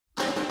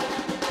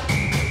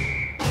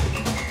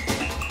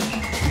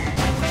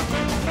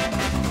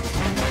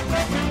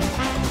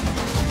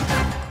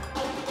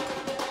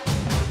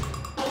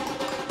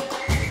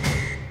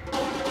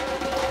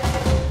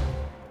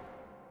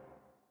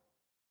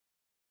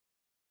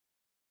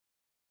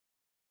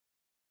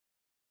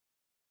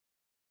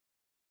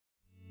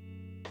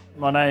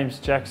My name's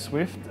Jack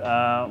Swift.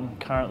 I'm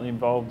currently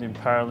involved in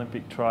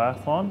Paralympic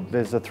triathlon.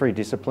 There's the three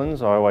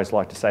disciplines. I always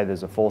like to say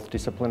there's a fourth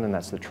discipline, and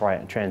that's the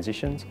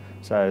transitions.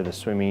 So the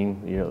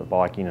swimming, the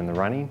biking and the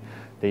running.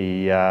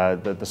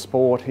 The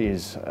sport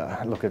is,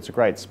 look, it's a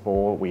great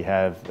sport. We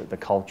have, the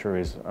culture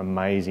is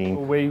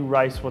amazing. We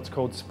race what's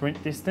called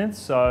sprint distance,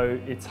 so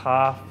it's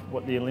half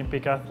what the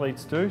Olympic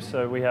athletes do.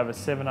 So we have a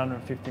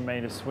 750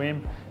 metre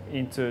swim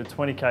into a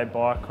 20k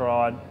bike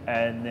ride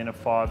and then a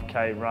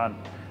 5k run.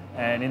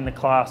 And in the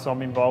class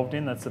I'm involved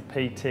in, that's a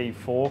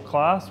PT4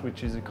 class,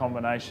 which is a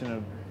combination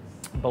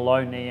of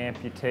below knee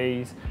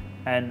amputees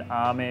and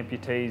arm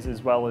amputees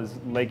as well as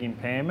leg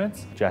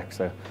impairments. Jack's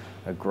a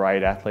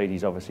great athlete.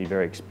 He's obviously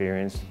very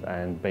experienced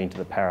and been to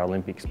the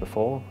Paralympics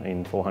before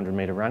in 400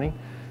 metre running.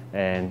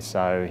 And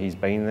so he's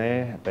been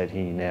there, but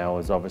he now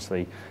has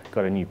obviously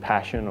got a new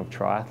passion of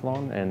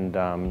triathlon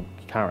and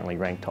currently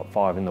ranked top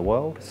 5 in the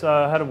world. So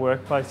I had a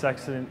workplace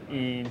accident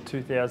in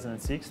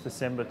 2006,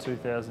 December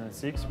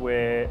 2006,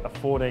 where a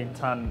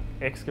 14-tonne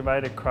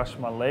excavator crushed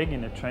my leg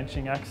in a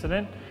trenching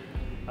accident.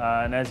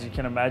 And as you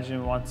can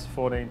imagine, once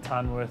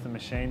 14-tonne worth of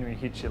machinery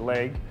hits your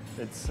leg,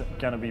 it's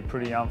going to be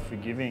pretty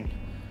unforgiving.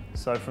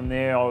 So from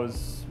there I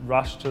was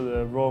rushed to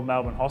the Royal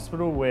Melbourne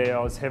Hospital where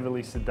I was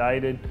heavily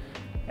sedated,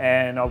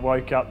 and I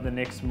woke up the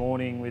next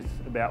morning with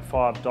about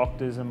 5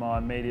 doctors and my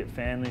immediate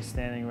family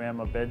standing around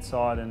my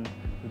bedside, and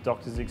the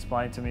doctors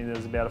explained to me there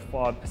was about a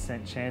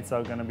 5% chance they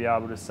were going to be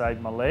able to save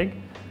my leg.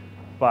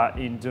 But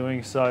in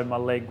doing so, my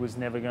leg was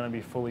never going to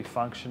be fully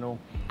functional.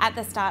 At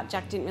the start,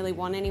 Jack didn't really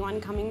want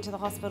anyone coming to the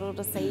hospital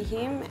to see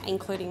him,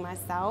 including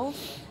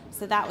myself.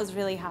 So that was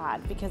really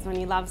hard, because when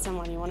you love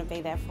someone, you want to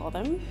be there for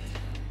them.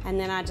 And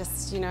then I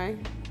just,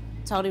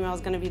 told him I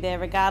was going to be there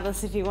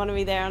regardless if he wanted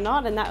me there or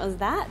not, and that was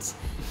that.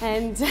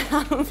 And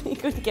he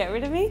couldn't get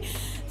rid of me.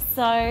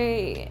 So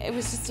it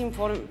was just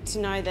important to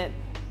know that,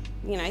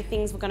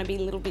 things were going to be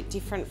a little bit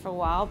different for a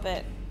while,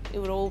 but it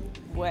would all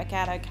work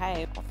out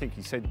okay. I think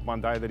he said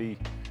one day that he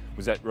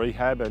was at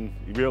rehab and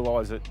he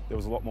realised that there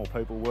was a lot more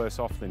people worse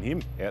off than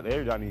him out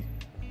there. He'd only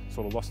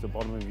sort of lost the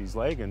bottom of his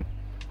leg, and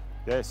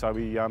yeah, so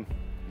he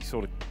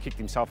sort of kicked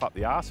himself up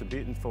the arse a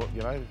bit and thought,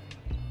 I've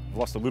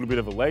lost a little bit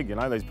of a leg.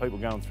 These people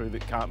going through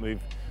that can't move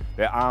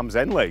their arms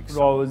and legs.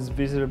 I was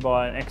visited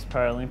by an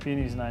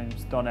ex-Paralympian, his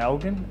name's Don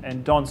Elgin,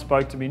 and Don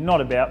spoke to me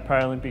not about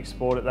Paralympic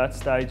sport at that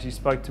stage, he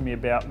spoke to me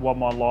about what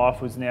my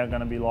life was now going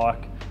to be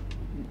like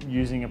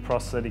using a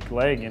prosthetic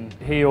leg, and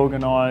he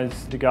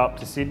organised to go up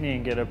to Sydney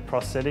and get a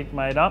prosthetic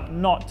made up,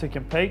 not to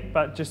compete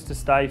but just to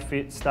stay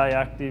fit, stay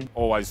active.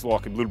 Always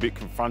like a little bit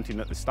confronting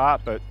at the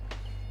start, but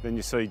then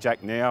you see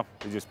Jack now,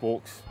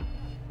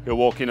 he'll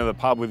walk into the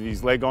pub with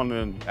his leg on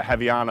and a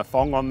Havaiana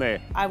thong on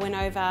there. I went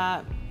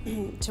over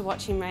to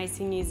watch him race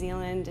in New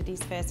Zealand at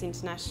his first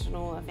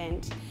international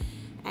event,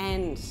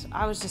 and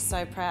I was just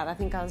so proud. I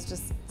think I was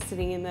just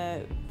sitting in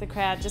the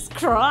crowd just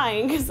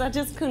crying because I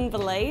just couldn't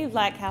believe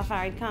how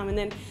far he'd come. And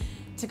then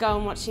to go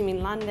and watch him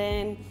in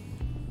London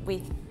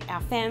with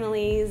our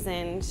families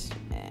and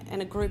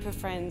a group of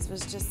friends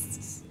was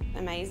just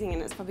amazing,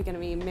 and it's probably going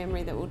to be a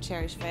memory that we'll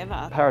cherish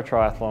forever.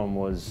 Paratriathlon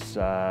was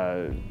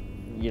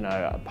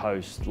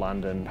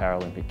post-London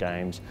Paralympic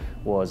Games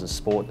was a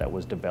sport that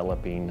was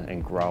developing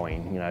and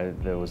growing.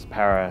 There was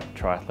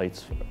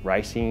para-triathletes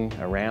racing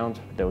around,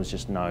 but there was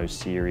just no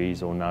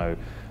series or no,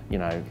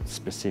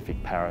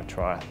 specific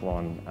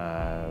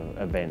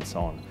para-triathlon events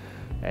on.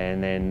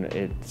 And then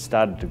it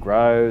started to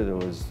grow,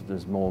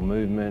 there's more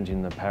movement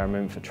in the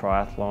para-movement for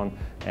triathlon,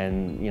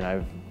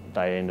 and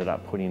they ended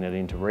up putting it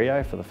into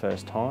Rio for the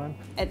first time.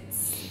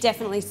 It's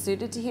definitely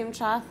suited to him,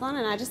 triathlon,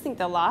 and I just think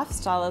the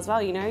lifestyle as well,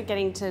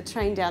 getting to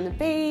train down the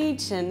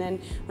beach and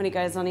then when he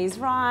goes on his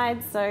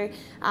rides. So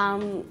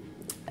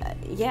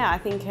yeah, I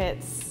think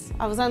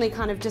I was only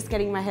kind of just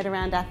getting my head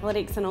around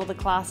athletics and all the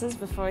classes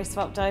before he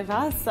swapped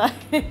over, so.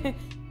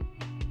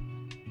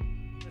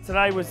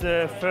 Today was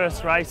the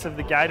first race of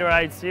the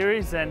Gatorade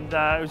series, and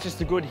it was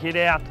just a good hit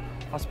out,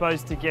 I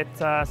suppose, to get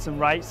some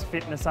race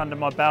fitness under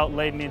my belt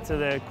leading into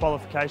the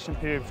qualification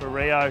period for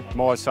Rio.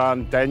 My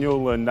son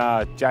Daniel and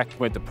Jack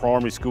went to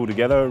primary school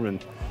together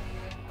and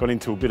got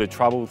into a bit of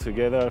trouble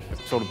together,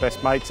 sort of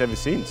best mates ever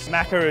since.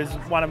 Macca is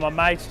one of my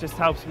mates, just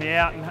helps me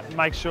out and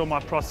makes sure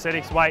my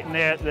prosthetic's waiting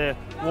there at the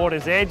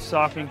water's edge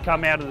so I can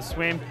come out of the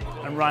swim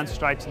and run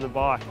straight to the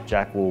bike.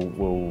 Jack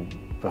will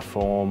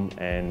perform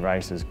and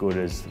race as good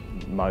as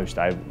most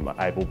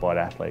able-bodied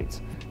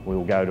athletes.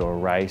 We'll go to a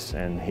race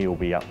and he'll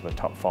be up the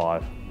top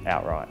 5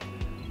 outright,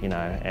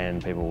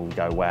 and people will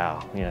go,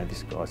 wow,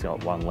 this guy's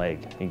got one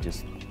leg, he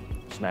just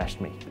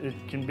smashed me. It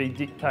can be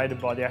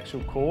dictated by the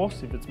actual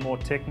course. If it's more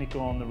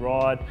technical on the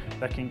ride,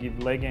 that can give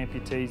leg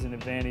amputees an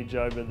advantage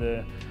over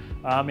the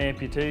arm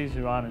amputees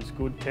who aren't as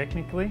good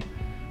technically.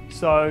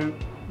 So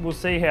we'll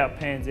see how it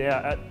pans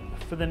out.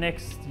 For the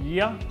next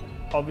year,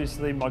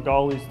 obviously my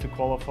goal is to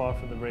qualify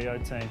for the Rio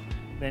team,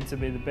 then to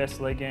be the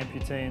best leg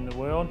amputee in the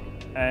world,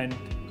 and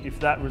if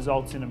that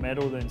results in a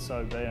medal, then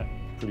so be it.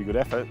 Pretty good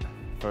effort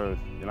for,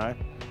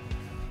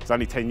 it's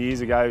only 10 years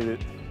ago that,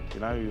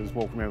 he was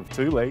walking around with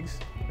 2 legs,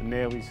 and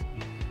now he's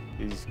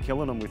he's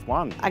killing them with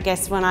one. I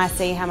guess when I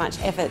see how much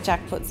effort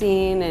Jack puts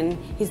in and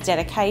his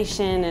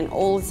dedication and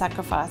all the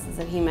sacrifices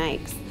that he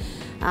makes,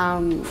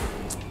 and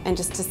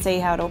just to see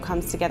how it all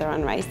comes together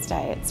on race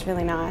day, it's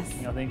really nice.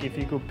 I think if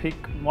you could pick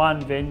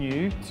one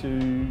venue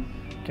to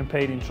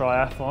compete in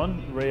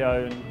triathlon,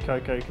 Rio and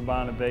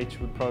Copacabana Beach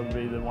would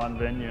probably be the one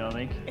venue, I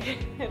think.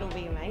 It'll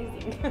be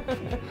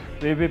amazing.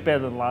 Be a bit better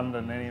than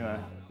London anyway.